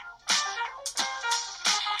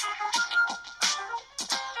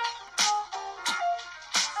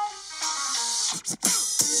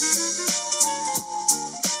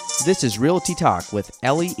This is Realty Talk with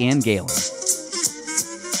Ellie and Galen.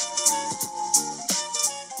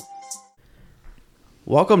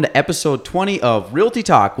 Welcome to episode 20 of Realty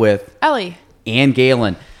Talk with Ellie and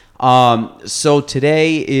Galen. So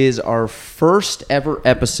today is our first ever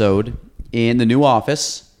episode in the new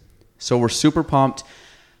office. So we're super pumped.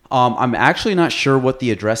 I'm actually not sure what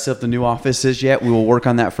the address of the new office is yet. We will work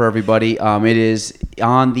on that for everybody. It is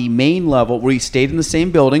on the main level. We stayed in the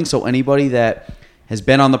same building, so anybody that has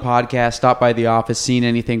been on the podcast, stopped by the office, seen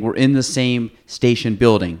anything, we're in the same station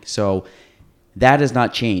building. So that has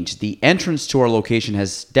not changed. The entrance to our location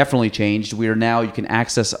has definitely changed. We are now, you can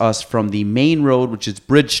access us from the main road, which is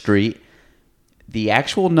Bridge Street. The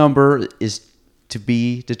actual number is to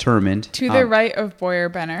be determined. To the right of Boyer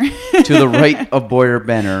Benner. To the right of Boyer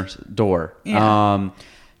Benner's door. Yeah.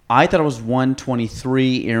 I thought it was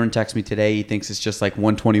 123. Aaron texted me today. He thinks it's just like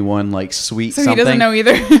 121, like sweet something. So he doesn't know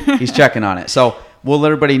either. He's checking on it. So we'll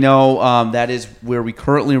let everybody know that is where we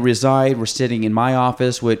currently reside. We're sitting in my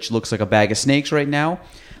office, which looks like a bag of snakes right now.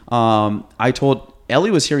 I told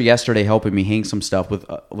Ellie was here yesterday helping me hang some stuff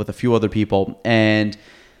with a few other people, and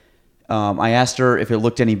I asked her if it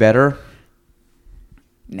looked any better.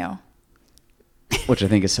 No. Which I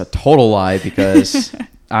think is a total lie because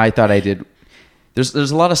I thought I did. There's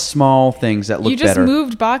a lot of small things that look better. You just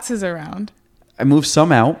moved boxes around. I moved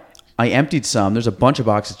some out. I emptied some. There's a bunch of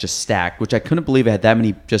boxes just stacked, which I couldn't believe I had that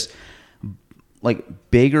many just like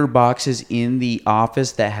bigger boxes in the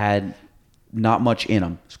office that had not much in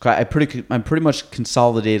them. So I pretty much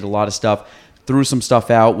consolidated a lot of stuff, threw some stuff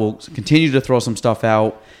out. We'll continue to throw some stuff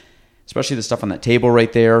out, especially the stuff on that table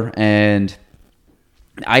right there. And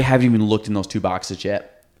I haven't even looked in those two boxes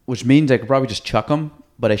yet, which means I could probably just chuck them.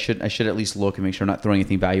 But I should at least look and make sure I'm not throwing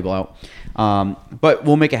anything valuable out. But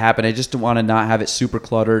we'll make it happen. I just want to not have it super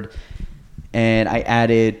cluttered. And I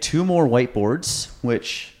added 2 more whiteboards,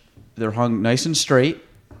 which they're hung nice and straight.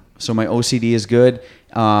 So my OCD is good.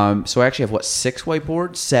 So I actually have, 6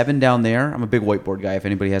 whiteboards? 7 down there. I'm a big whiteboard guy if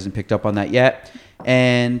anybody hasn't picked up on that yet.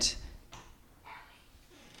 And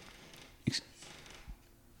it's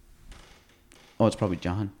probably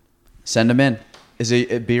John. Send him in. Is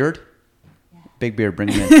it a beard? Big beard, bring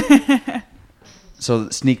him in. So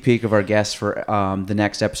sneak peek of our guests for the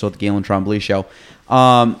next episode of the Galen Trombley Show.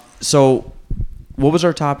 So what was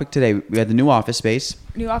our topic today? We had the new office space.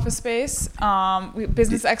 New office space.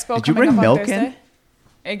 Business Expo did you coming bring up milk on Thursday. in?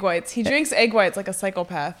 Egg whites. He drinks egg whites like a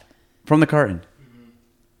psychopath. From the carton.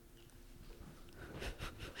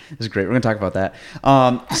 This is great. We're going to talk about that.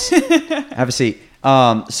 Have a seat.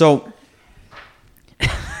 So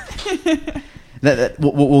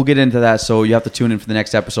we'll get into that, so you have to tune in for the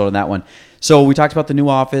next episode on that one. So we talked about the new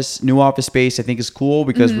office space. I think is cool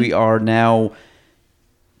because we are now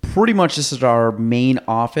pretty much, this is our main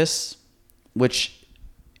office, which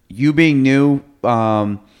you being new,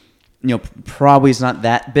 probably is not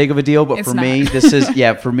that big of a deal, but It's for not. me, this is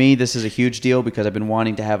this is a huge deal because I've been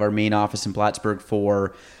wanting to have our main office in Plattsburgh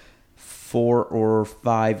for 4 or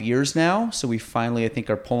 5 years now. So we finally, I think,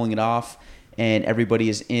 are pulling it off. And everybody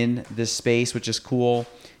is in this space, which is cool.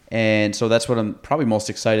 And so that's what I'm probably most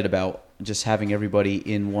excited about, just having everybody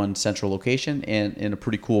in one central location and in a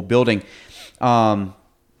pretty cool building. So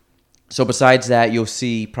besides that, you'll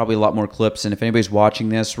see probably a lot more clips. And if anybody's watching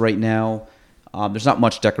this right now, there's not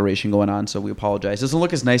much decoration going on, so we apologize. It doesn't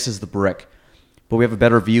look as nice as the brick, but we have a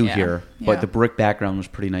better view here. But the brick background was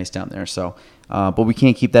pretty nice down there. So, but we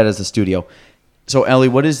can't keep that as a studio. So, Ellie,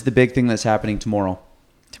 what is the big thing that's happening tomorrow?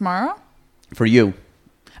 Tomorrow? For you.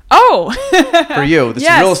 Oh! For you. This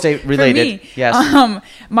yes, is real estate related. For me. Yes.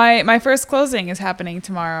 My first closing is happening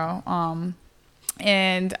tomorrow.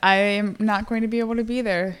 And I am not going to be able to be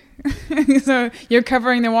there. So you're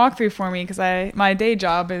covering the walkthrough for me because my day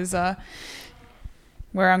job is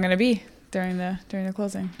where I'm going to be during the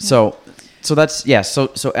closing. Yeah. So that's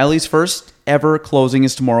So Ellie's first ever closing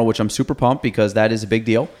is tomorrow, which I'm super pumped because that is a big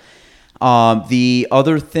deal. The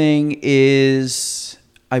other thing is,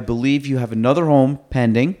 I believe you have another home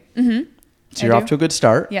pending. Mm-hmm. So you're off to a good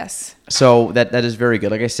start. Yes. So that is very good.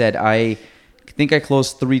 Like I said, I think I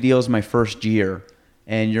closed 3 deals my first year,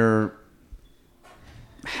 and you're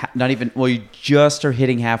not even, you just are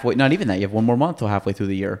hitting halfway. Not even that. You have 1 more month till halfway through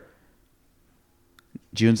the year.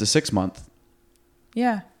 June's the 6th month.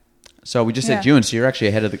 Yeah. So we just said June, so you're actually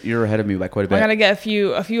ahead of me by quite a bit. I gotta get a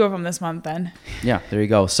few of them this month then. Yeah, there you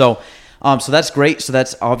go. So that's great. So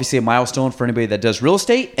that's obviously a milestone for anybody that does real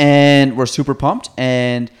estate, and we're super pumped.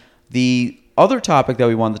 And the other topic that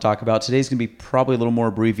we wanted to talk about today is going to be probably a little more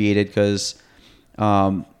abbreviated because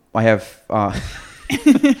I have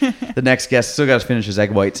The next guest still got to finish his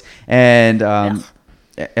egg whites, and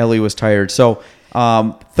Ellie was tired. So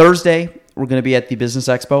Thursday we're going to be at the Business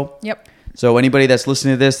Expo. Yep. So anybody that's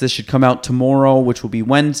listening to this should come out tomorrow, which will be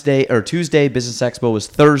Wednesday or Tuesday. Business Expo is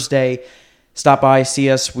Thursday. Stop by, see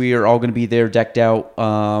us. We are all going to be there, decked out.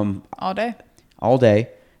 All day. All day.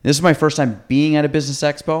 This is my first time being at a Business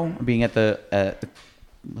Expo. Being at the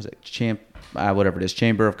was it whatever it is,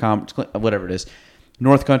 Chamber of Commerce, whatever it is,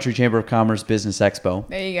 North Country Chamber of Commerce Business Expo.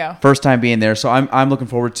 There you go. First time being there, so I'm looking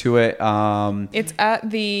forward to it. It's at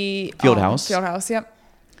the Fieldhouse. Fieldhouse, yep.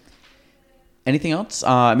 Anything else?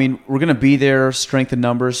 I mean, we're going to be there, strength in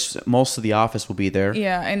numbers. Most of the office will be there.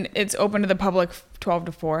 Yeah, and it's open to the public 12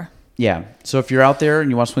 to 4. Yeah. So if you're out there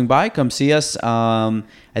and you want to swing by, come see us. I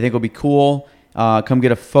think it'll be cool. Come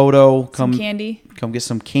get a photo. Some candy. Come get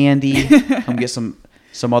some candy. Come get some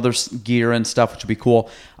other gear and stuff, which would be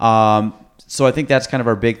cool. So I think that's kind of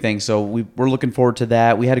our big thing. So we're looking forward to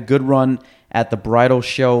that. We had a good run at the bridal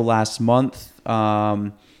show last month.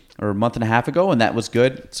 Or a month and a half ago, and that was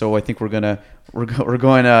good. So I think we're going to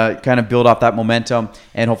kind of build off that momentum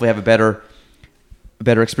and hopefully have a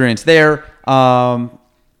better experience there.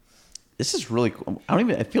 This is really cool.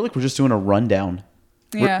 I feel like we're just doing a rundown.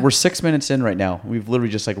 Yeah. We're 6 minutes in right now. We've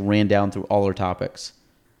literally just ran down through all our topics.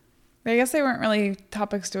 I guess they weren't really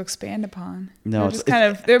topics to expand upon. No,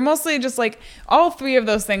 they're mostly just like all three of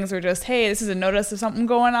those things were just, hey, this is a notice of something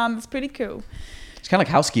going on that's pretty cool. It's kind of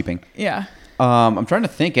like housekeeping. Yeah. I'm trying to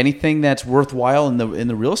think anything that's worthwhile in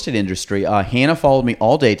the real estate industry. Hannah followed me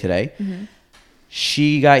all day today. Mm-hmm.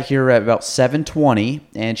 She got here at about 7:20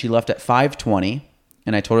 and she left at 5:20.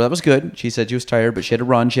 And I told her that was good. She said she was tired, but she had to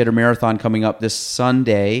run. She had her marathon coming up this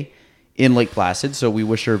Sunday in Lake Placid, so we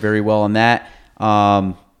wish her very well on that.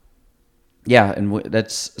 Yeah, and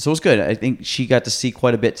so it was good. I think she got to see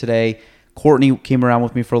quite a bit today. Courtney came around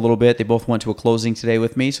with me for a little bit. They both went to a closing today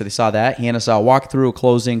with me, so they saw that. Hannah saw a walkthrough, a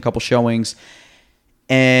closing, a couple showings.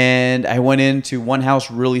 And I went into one house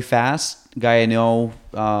really fast. A guy I know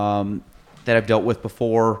that I've dealt with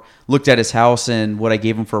before, looked at his house, and what I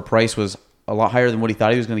gave him for a price was a lot higher than what he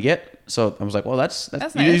thought he was going to get. So I was like, well, that's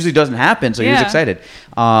nice. It usually doesn't happen, so he was excited.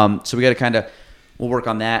 So we got to we'll work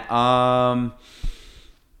on that.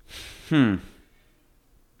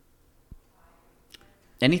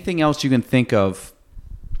 Anything else you can think of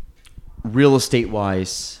real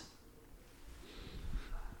estate-wise?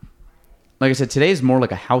 Like I said, today is more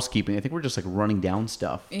like a housekeeping. I think we're just like running down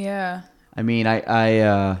stuff. Yeah. I mean,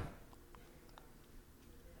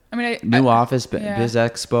 new office, Biz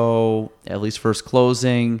Expo, at least first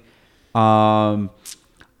closing. I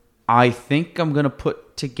think I'm going to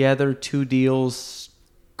put together 2 deals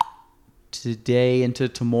today into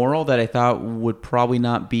tomorrow that I thought would probably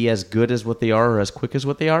not be as good as what they are or as quick as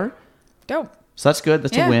what they are. Dope. So that's good.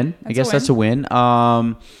 That's a win. I guess that's a win.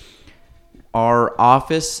 Our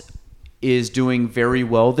office is doing very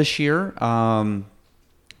well this year.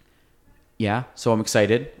 Yeah, so I'm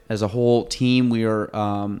excited. As a whole team, we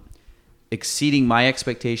are exceeding my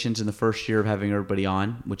expectations in the first year of having everybody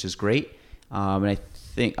on, which is great. And I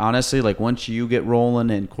think, honestly, like once you get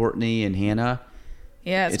rolling and Courtney and Hannah,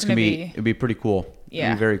 yeah, it's gonna be it'd be pretty cool. Yeah,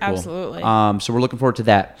 it'd be very cool. Absolutely. So we're looking forward to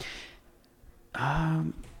that.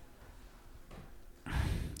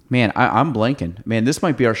 Man, I'm blanking. Man, this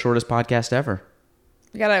might be our shortest podcast ever.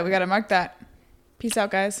 We gotta mark that. Peace out,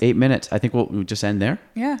 guys. 8 minutes. I think we'll just end there.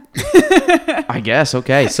 Yeah. I guess.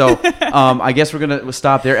 Okay. So I guess we'll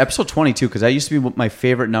stop there. Episode 22, because that used to be my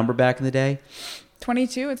favorite number back in the day.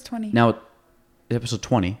 22? It's 20. Now, episode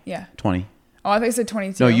 20. Yeah. 20. Oh, I thought you said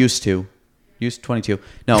 22. No, used to. Used 22.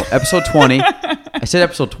 No, episode 20. I said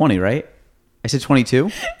episode 20, right? I said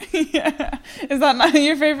 22? Yeah. Is that not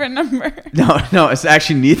your favorite number? No, it's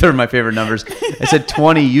actually neither of my favorite numbers. I said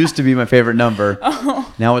 20 used to be my favorite number.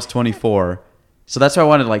 Oh. Now it's 24. So that's why I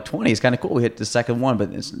wanted like 20. It's kind of cool. We hit the second one,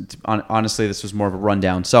 but honestly, this was more of a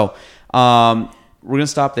rundown. So we're going to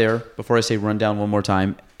stop there before I say rundown one more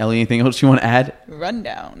time. Ellie, anything else you want to add?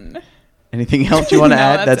 Rundown. Anything else you want to No,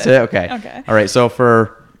 add? That's it? Okay. All right. So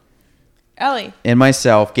for Ellie and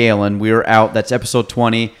myself, Galen, we are out. That's episode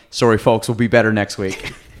 20. Sorry, folks. We'll be better next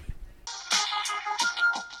week.